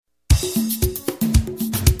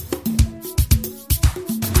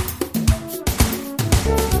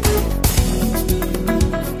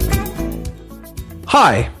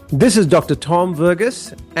Hi, this is Dr. Tom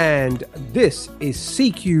Verghese, and this is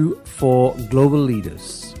CQ for Global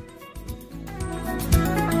Leaders.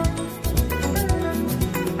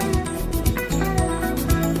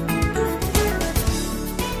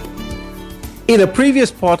 In a previous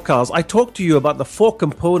podcast, I talked to you about the four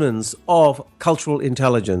components of cultural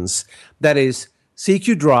intelligence. That is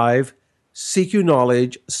CQ drive, CQ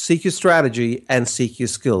knowledge, CQ strategy, and CQ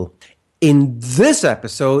skill. In this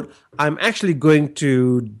episode, I'm actually going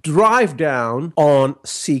to drive down on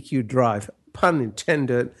CQ drive, pun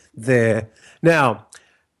intended there. Now,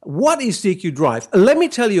 what is CQ drive? Let me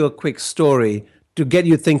tell you a quick story to get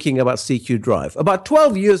you thinking about CQ drive. About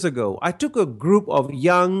 12 years ago, I took a group of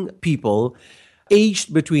young people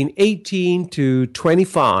aged between 18 to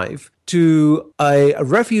 25 to a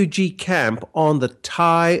refugee camp on the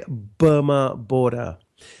Thai-Burma border.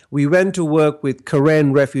 We went to work with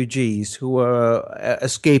Karen refugees who were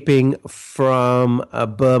escaping from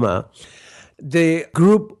Burma. The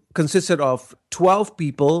group consisted of 12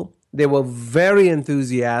 people. They were very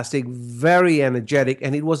enthusiastic, very energetic,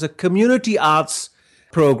 and it was a community arts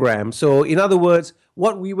program. So in other words,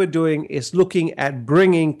 what we were doing is looking at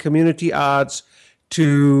bringing community arts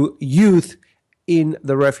to youth in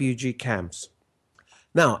the refugee camps.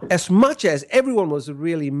 Now, as much as everyone was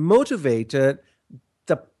really motivated,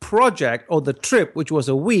 the project or the trip, which was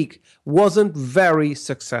a week, wasn't very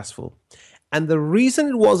successful. And the reason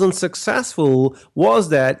it wasn't successful was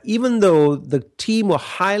that even though the team were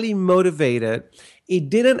highly motivated, it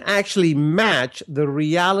didn't actually match the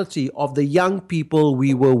reality of the young people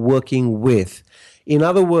we were working with. In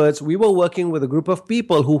other words, we were working with a group of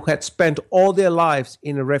people who had spent all their lives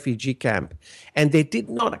in a refugee camp, and they did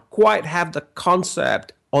not quite have the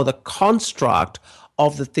concept or the construct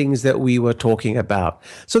of the things that we were talking about.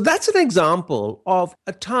 So that's an example of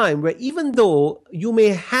a time where even though you may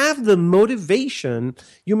have the motivation,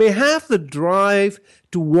 you may have the drive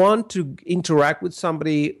to want to interact with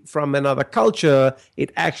somebody from another culture,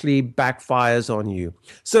 it actually backfires on you.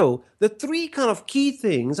 So the three kind of key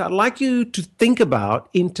things I'd like you to think about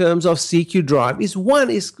in terms of CQ drive is one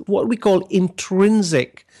is what we call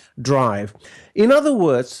intrinsic drive. In other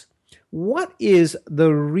words, what is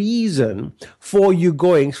the reason for you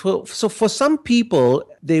going? So for some people,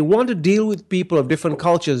 they want to deal with people of different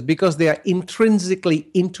cultures because they are intrinsically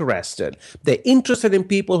interested. They're interested in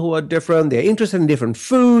people who are different. They're interested in different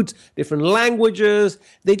foods, different languages.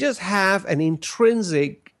 They just have an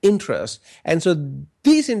intrinsic interest. And so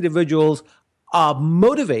these individuals are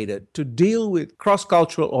motivated to deal with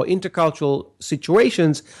cross-cultural or intercultural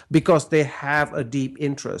situations because they have a deep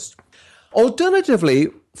interest. Alternatively,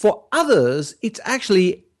 for others, it's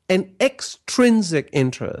actually an extrinsic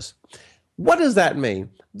interest. What does that mean?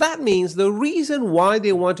 That means the reason why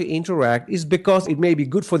they want to interact is because it may be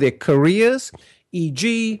good for their careers,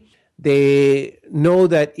 e.g., they know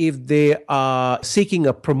that if they are seeking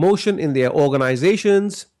a promotion in their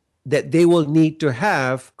organizations, that they will need to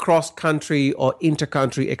have cross-country or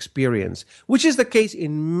inter-country experience, which is the case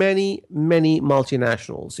in many, many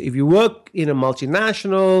multinationals. If you work in a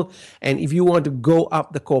multinational and if you want to go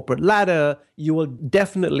up the corporate ladder, you will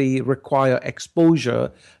definitely require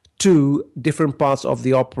exposure to different parts of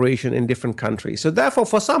the operation in different countries. So therefore,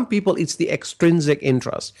 for some people, it's the extrinsic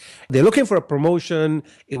interest. They're looking for a promotion.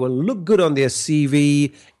 It will look good on their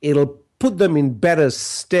CV. It'll put them in better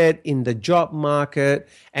stead in the job market,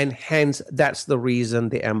 and hence that's the reason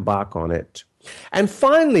they embark on it. And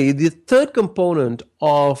finally, the third component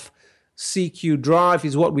of CQ drive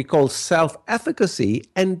is what we call self-efficacy,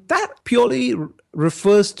 and that purely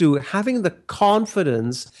refers to having the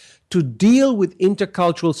confidence to deal with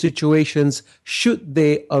intercultural situations should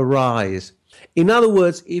they arise. In other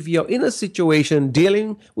words, if you're in a situation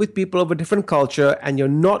dealing with people of a different culture and you're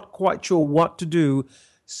not quite sure what to do,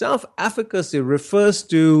 self-efficacy refers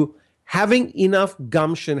to having enough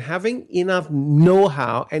gumption, having enough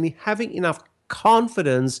know-how, and having enough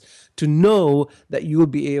confidence to know that you will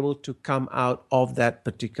be able to come out of that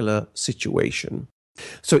particular situation.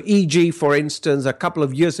 So e.g., for instance, a couple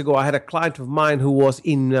of years ago, I had a client of mine who was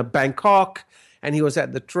in Bangkok, and he was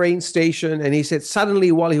at the train station, and he said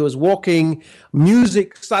suddenly while he was walking,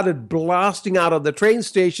 music started blasting out of the train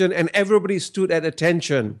station, and everybody stood at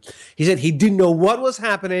attention. He said he didn't know what was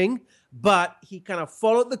happening, but he kind of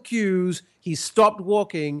followed the cues, he stopped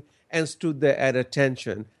walking, and stood there at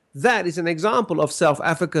attention. That is an example of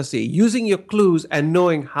self-efficacy, using your clues and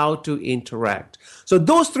knowing how to interact. So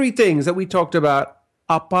those three things that we talked about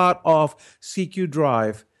are part of CQ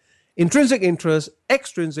drive: intrinsic interest,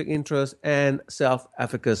 extrinsic interest, and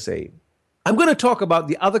self-efficacy. I'm going to talk about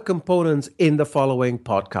the other components in the following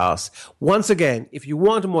podcast. Once again, if you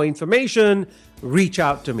want more information, reach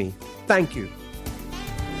out to me. Thank you.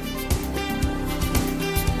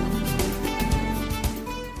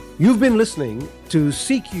 You've been listening to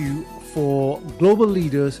CQ for Global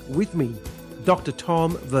Leaders with me, Dr.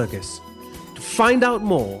 Tom Verghese. To find out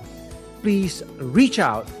more, please reach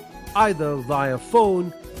out either via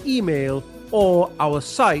phone, email, or our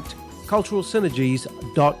site,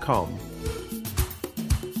 culturalsynergies.com.